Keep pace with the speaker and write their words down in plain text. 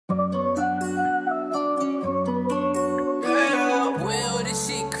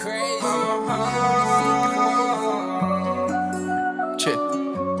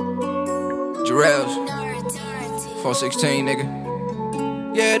416, nigga.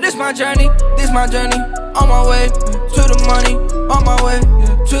 Yeah, this my journey, on my way to the money, on my way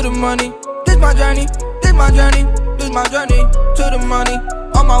to the money. This my journey, to the money,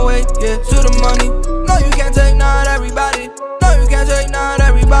 on my way to the money. No, you can't take not everybody. No, you can't take not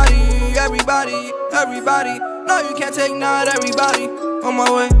everybody. No, you can't take not everybody. On my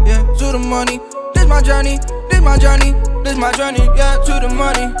way to the money. This my journey, to the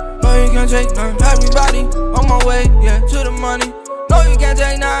money. No, you can't take not everybody. On my way to the money. No, you can't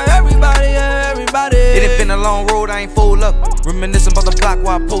take not everybody. It ain't been a long road, I ain't fold up. Reminiscing about the block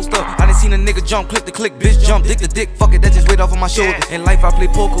while I post up. I done seen a nigga jump, click the click, bitch jump, dick the dick, fuck it, that just weight off of my shoulders. In life I play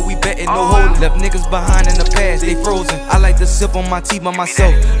poker, we betting, no holding. Left niggas behind in the past, they frozen. I like to sip on my tea by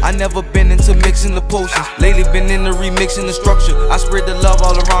myself. I never been into mixing the potions. Lately been into remixing the structure. I spread the love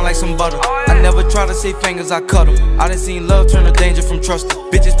all around like some butter. I never try to say fingers, I cut them. I done seen love turn to danger from trusting.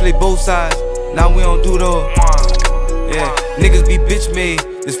 Bitches play both sides, now we don't do those. Yeah, niggas be bitch made,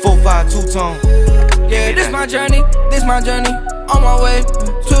 this 4-5 two-tone. Yeah, this my journey, on my way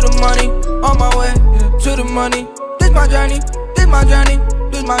to the money, on my way to the money. This my journey, to the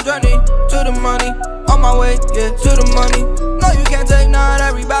money, on my way to the money. No, you can't take not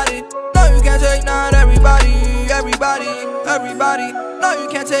everybody. No, you can't take not everybody. No, you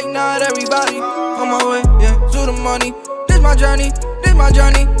can't take not everybody. On my way to the money. This my journey, to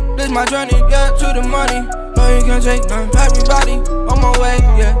the money. No, you can't take not everybody. On my way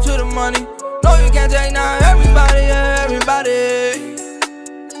to the money. No, you can't take not everybody.